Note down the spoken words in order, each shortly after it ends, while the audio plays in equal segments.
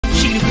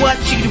what,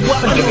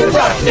 under the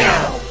rock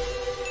now.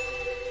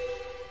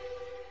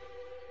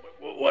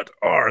 What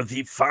are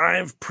the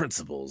 5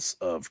 principles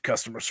of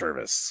customer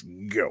service?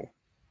 Go.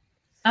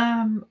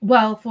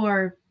 Well,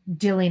 for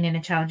dealing in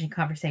a challenging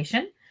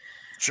conversation,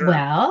 Sure.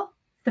 well,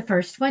 the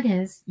first one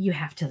is you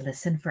have to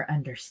listen for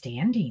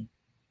understanding.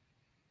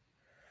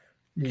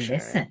 Okay.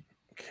 Listen.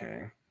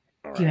 Okay.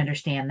 All Do you right.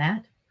 understand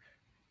that?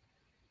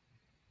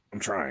 I'm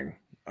trying.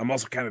 I'm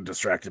also kind of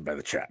distracted by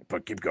the chat,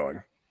 but keep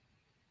going.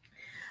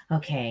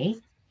 Okay.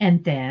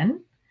 And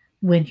then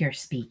when you're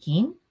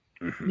speaking,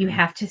 Mhm. you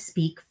have to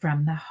speak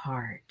from the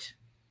heart.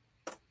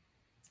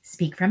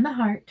 Speak from the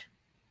heart.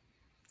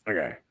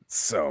 Okay.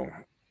 So,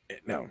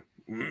 no,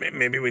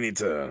 maybe we need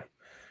to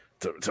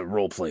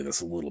role play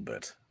this a little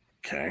bit.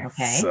 Okay.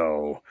 Okay.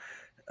 So,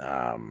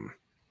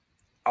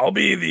 I'll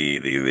be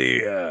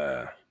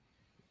the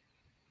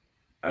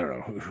I don't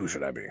know who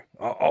should I be.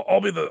 I'll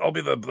be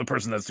the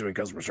person that's doing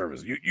customer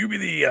service. You be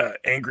the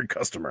angry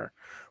customer.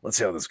 Let's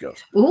see how this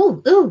goes.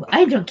 Ooh,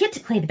 I don't get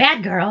to play the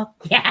bad girl.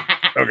 Yeah.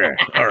 Okay,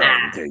 all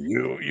right. Okay,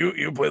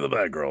 you play the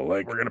bad girl.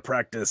 Like, we're gonna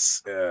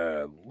practice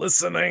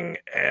listening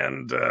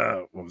and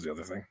what was the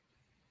other thing?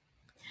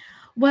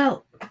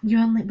 Well, we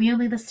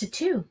only listed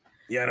 2.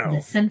 Yeah, no.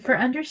 Listen for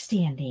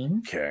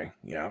understanding. Okay,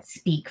 yeah.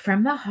 Speak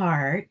from the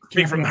heart.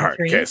 Speak from the heart.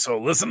 Okay, so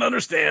listen,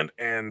 understand,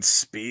 and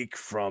speak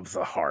from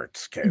the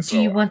heart. Okay, so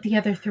do you want the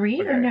other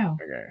 3 or no?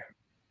 Okay.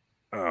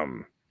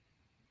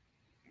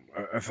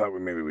 I thought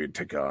maybe we'd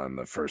take on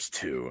the first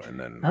 2, and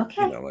then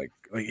Okay. you know, like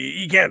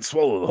you can't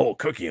swallow the whole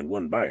cookie in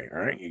one bite. All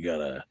right, you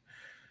gotta.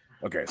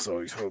 Okay,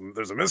 so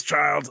there's a missed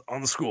child on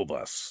the school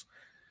bus.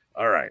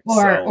 All right,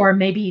 or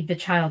maybe the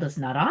child is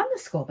not on the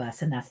school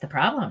bus, and that's the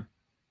problem.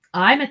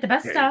 I'm at the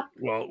bus stop,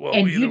 well,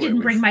 and you didn't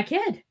bring my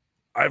kid.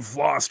 I've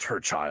lost her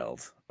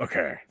child.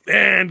 Okay,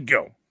 and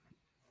go.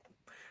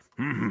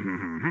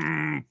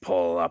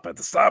 Pull up at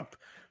the stop.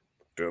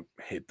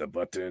 Hit the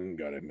button.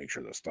 Gotta make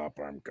sure the stop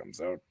arm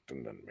comes out,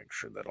 and then make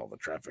sure that all the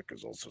traffic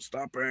is also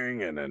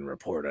stopping, and then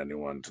report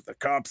anyone to the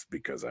cops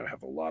because I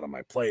have a lot on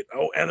my plate.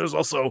 Oh, and there's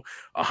also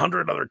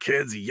 100 other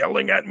kids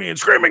yelling at me and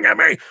screaming at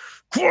me.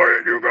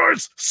 Quiet, you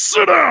guys!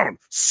 Sit down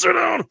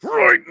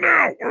right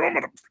now, or I'm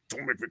gonna.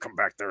 Don't make me come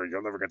back there.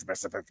 You'll never get the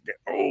best effect again.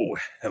 Oh,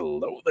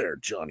 hello there,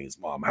 Johnny's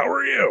mom. How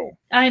are you?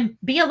 I'd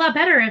be a lot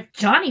better if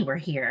Johnny were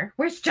here.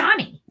 Where's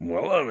Johnny?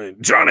 Well, I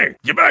mean, Johnny,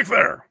 get back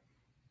there.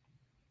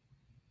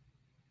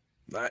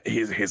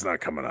 He's not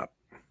coming up.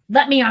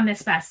 Let me on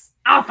this bus.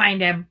 I'll find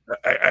him.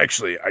 I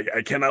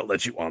cannot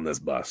let you on this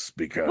bus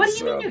because what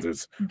do you mean?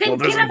 There's then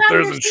get up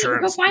out of your seat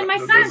and go find my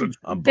son.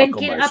 Then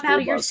get up out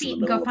of your seat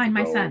and go find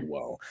my son.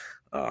 Well,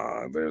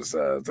 there's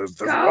a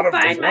go lot of,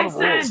 find my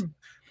rules. son.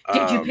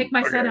 Did you pick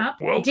my son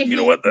up? Well, did you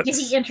know what? Did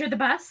he enter the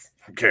bus?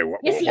 Okay, why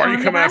are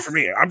you coming after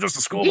me? I'm just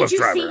a school bus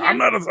driver. I'm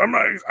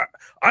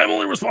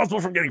only responsible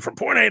for getting from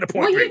point A to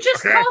point B. Well, you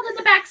just called in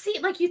the back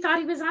seat like you thought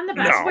he was on the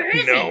bus. Where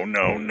is he?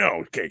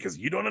 No. Okay, because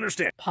you don't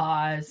understand.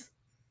 Pause.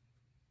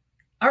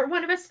 Aren't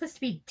one of us supposed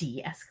to be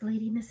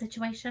de-escalating the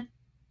situation?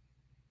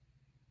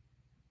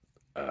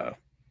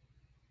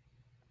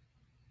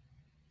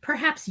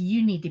 Perhaps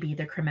you need to be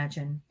the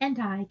curmudgeon, and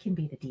I can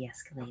be the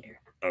de-escalator.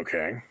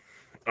 Okay.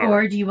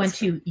 Or do you want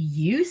to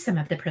use some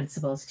of the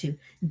principles to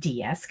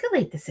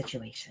de-escalate the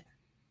situation?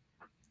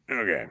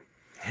 Okay,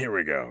 here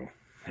we go.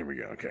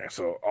 Okay,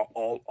 so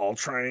I'll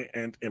try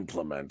and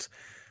implement.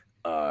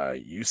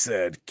 You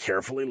said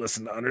carefully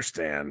listen to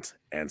understand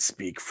and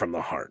speak from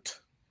the heart.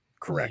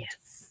 Correct?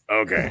 Yes.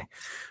 Okay.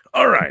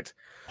 All right.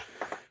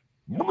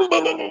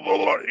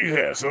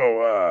 Yeah,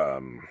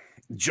 so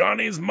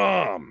Johnny's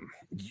mom,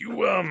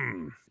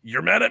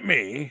 you're mad at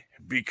me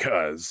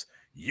because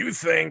you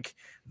think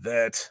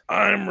that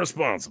I'm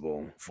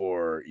responsible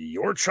for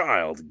your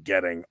child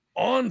getting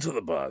onto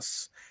the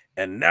bus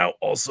and now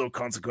also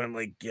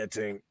consequently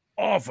getting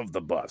off of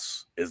the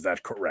bus. Is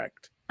that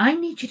correct? I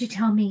need you to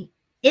tell me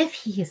if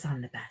he is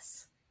on the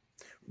bus.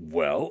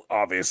 Well,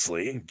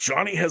 obviously,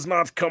 Johnny has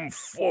not come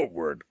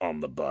forward on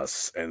the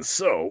bus, and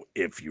so,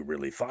 if you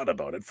really thought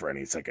about it for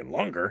any second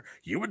longer,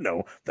 you would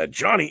know that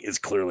Johnny is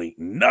clearly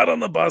not on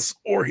the bus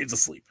or he's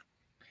asleep.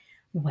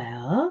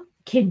 Well,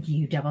 can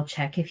you double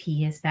check if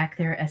he is back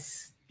there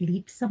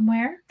asleep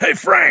somewhere? Hey,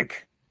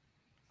 Frank!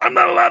 I'm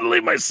not allowed to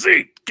leave my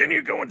seat! Can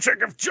you go and check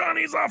if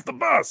Johnny's off the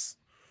bus?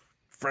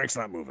 Frank's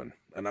not moving,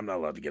 and I'm not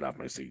allowed to get off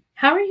my seat.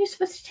 How are you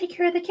supposed to take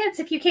care of the kids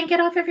if you can't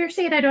get off of your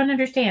seat? I don't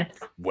understand.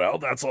 Well,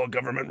 that's all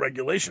government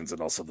regulations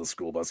and also the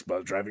school bus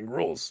driving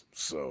rules,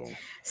 so...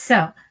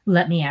 So,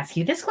 let me ask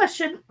you this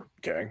question.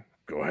 Okay,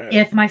 go ahead.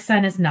 If my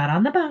son is not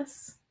on the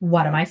bus,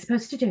 what am I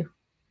supposed to do?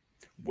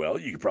 Well,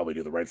 you could probably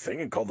do the right thing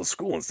and call the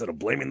school instead of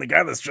blaming the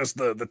guy that's just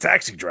the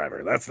taxi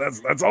driver.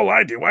 That's all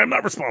I do. I'm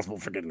not responsible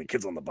for getting the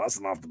kids on the bus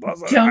and off the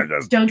bus.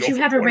 Don't you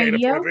have a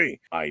radio?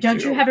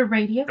 Don't you have a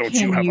radio? Don't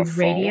Can you have you a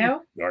phone?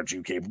 radio? Aren't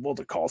you capable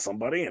to call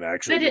somebody and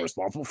actually be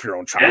responsible for your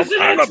own child?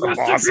 I'm not the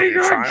boss of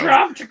your child.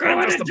 I'm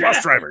just the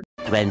bus driver.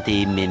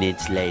 20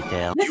 minutes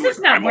later. This is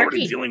not I'm working.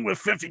 already dealing with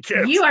 50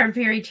 kids. You are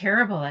very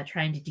terrible at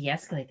trying to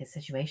de-escalate the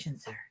situation,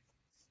 sir.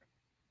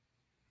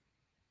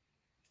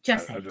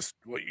 Just I say. just,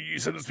 well, you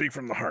said to speak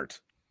from the heart.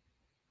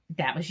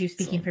 That was you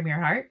speaking So- from your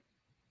heart?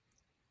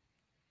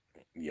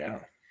 Yeah.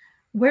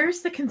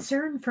 Where's the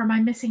concern for my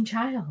missing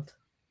child?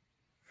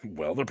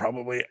 Well, they're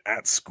probably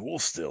at school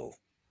still.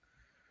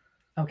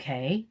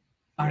 Okay.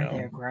 Are Yeah.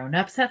 there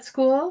grown-ups at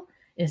school?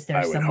 Is there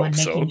I would someone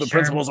hope so. making The sure?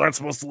 principals aren't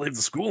supposed to leave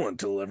the school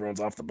until everyone's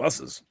off the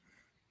buses.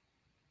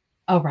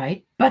 All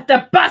right. But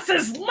the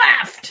buses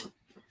left.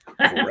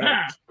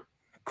 Correct.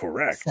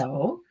 Correct.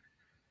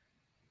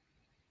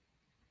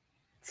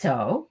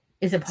 So,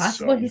 is it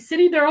possible So- he's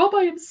sitting there all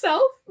by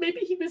himself? Maybe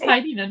he was Oh,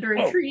 hiding under a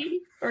well,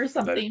 tree or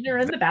something, or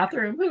in the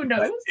bathroom. Who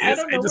knows? That I is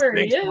don't a know where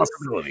he distinct is.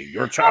 possibility.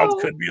 Your child Oh,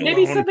 could be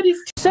maybe alone. somebody's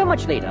So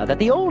much later that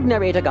the old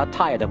narrator got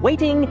tired of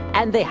waiting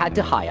and they had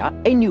to hire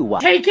a new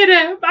one. taking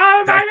him.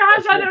 Oh my That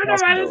gosh, could I be a don't know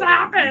what has possibility. You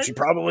happened. should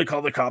probably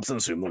call the cops and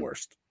assume the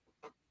worst.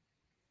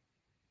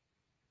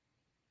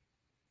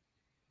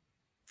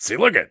 See,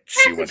 look at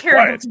she That's a was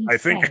terrible quiet. thing I to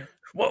think. say.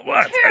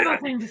 What? Terrible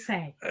thing to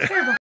say.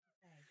 Terrible.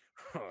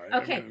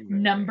 Okay,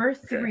 number Okay.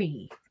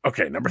 3.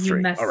 Okay, number You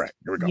 3. must- All right,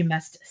 here we go. You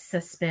must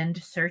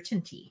suspend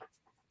certainty.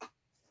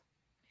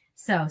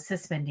 So,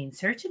 suspending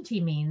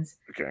certainty means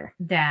Okay.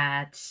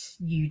 that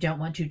you don't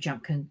want to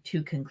jump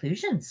to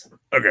conclusions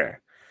Okay.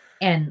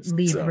 and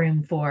leave So-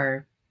 room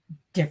for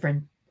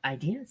different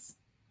ideas.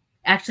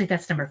 Actually,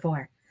 that's number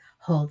 4.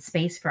 Hold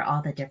space for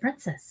all the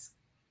differences.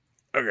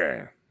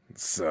 Okay.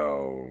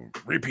 So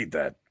repeat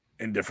that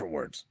in different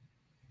words.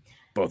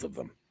 Both of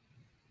them.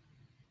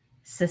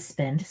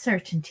 Suspend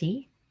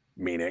certainty.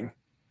 Meaning.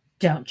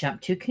 Don't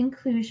jump to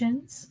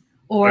conclusions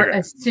or Okay.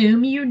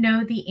 assume you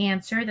know the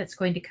answer that's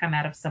going to come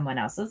out of someone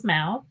else's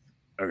mouth.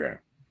 Okay.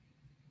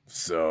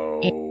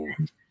 So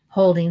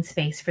Holding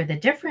space for the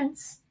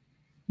difference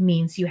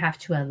means you have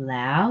to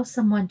allow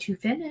someone to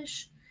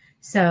finish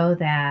so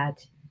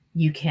that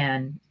you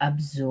can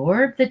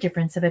absorb the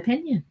difference of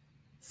opinion.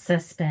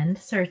 Suspend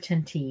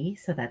certainty,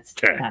 so that's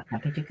Okay. not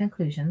jumping to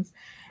conclusions,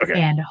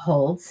 okay. and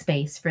hold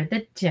space for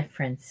the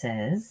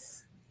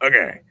differences.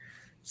 Okay.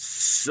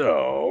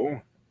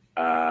 So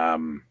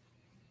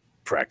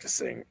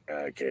practicing.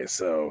 Okay,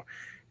 so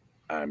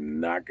I'm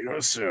not going to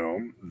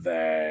assume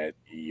that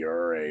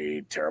you're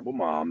a terrible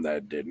mom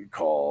that didn't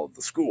call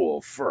the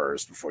school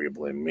first before you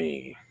blame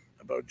me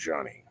about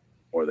Johnny,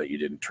 or that you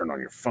didn't turn on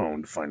your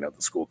phone to find out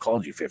the school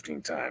called you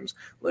 15 times,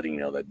 letting you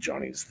know that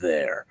Johnny's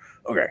there.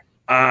 Okay.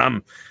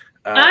 I'm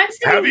have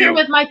sitting here you-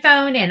 with my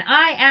phone, and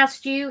I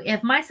asked you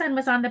if my son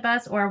was on the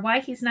bus or why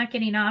he's not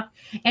getting off,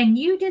 and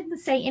you didn't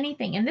say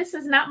anything. And this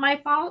is not my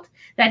fault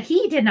that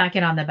he did not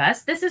get on the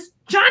bus. This is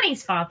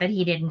Johnny's fault that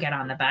he didn't get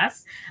on the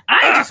bus.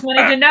 I just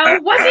wanted to know,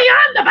 was he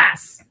on the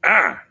bus?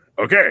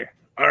 Okay.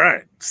 All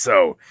right.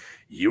 So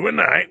you and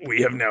I,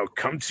 we have now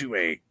come to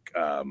a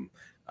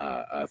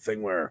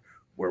thing where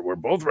we're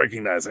both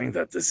recognizing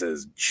that this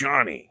is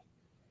Johnny.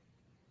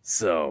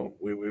 So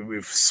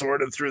we've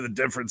sorted through the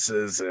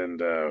differences, and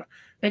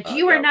But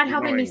you are yeah, not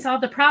helping me knowing-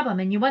 solve the problem.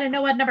 And you want to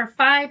know what number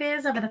 5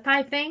 is over the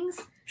 5 things?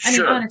 I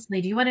sure. mean,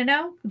 honestly, do you want to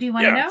know? Do you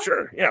want Yeah, to know?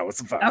 sure. Yeah,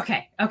 what's the 5?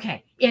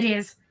 Okay. It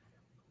is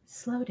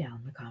slow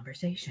down the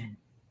conversation.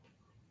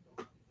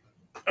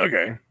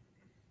 Okay.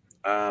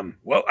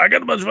 Well, I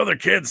got a bunch of other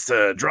kids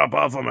to drop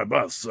off on my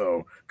bus,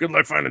 so good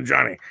luck finding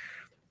Johnny.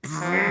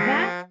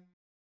 That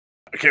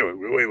Okay,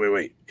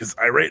 wait. Because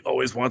Irate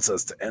always wants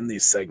us to end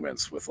these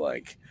segments with,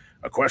 like,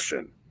 a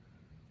question.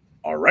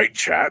 All right,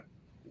 chat.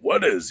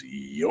 What is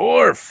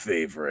your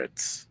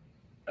favorite?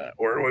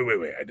 Or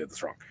wait. I did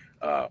this wrong.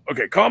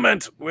 Okay,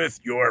 comment with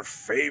your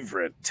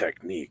favorite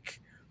technique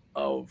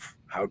of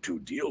how to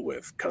deal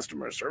with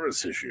customer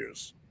service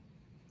issues.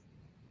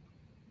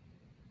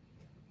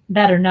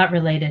 are not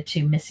related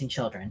to missing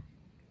children.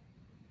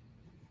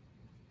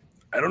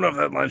 I don't know if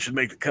that line should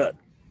make the cut.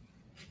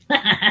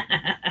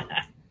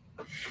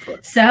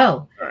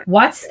 So, right.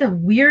 what's the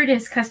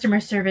weirdest customer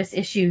service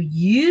issue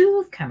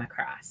you've come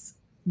across?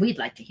 We'd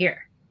like to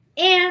hear.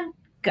 And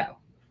go.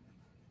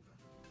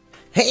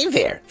 Hey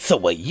there! So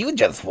what you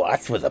just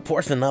watched was a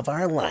portion of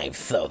our live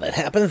show that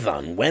happens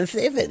on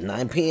Wednesdays at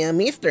 9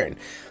 p.m. Eastern.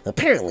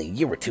 Apparently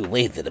you were too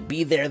lazy to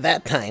be there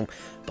that time,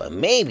 but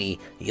maybe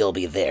you'll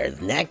be there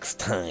next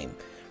time.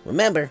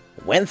 Remember,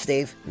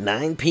 Wednesdays,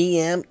 9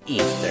 p.m.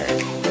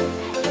 Eastern.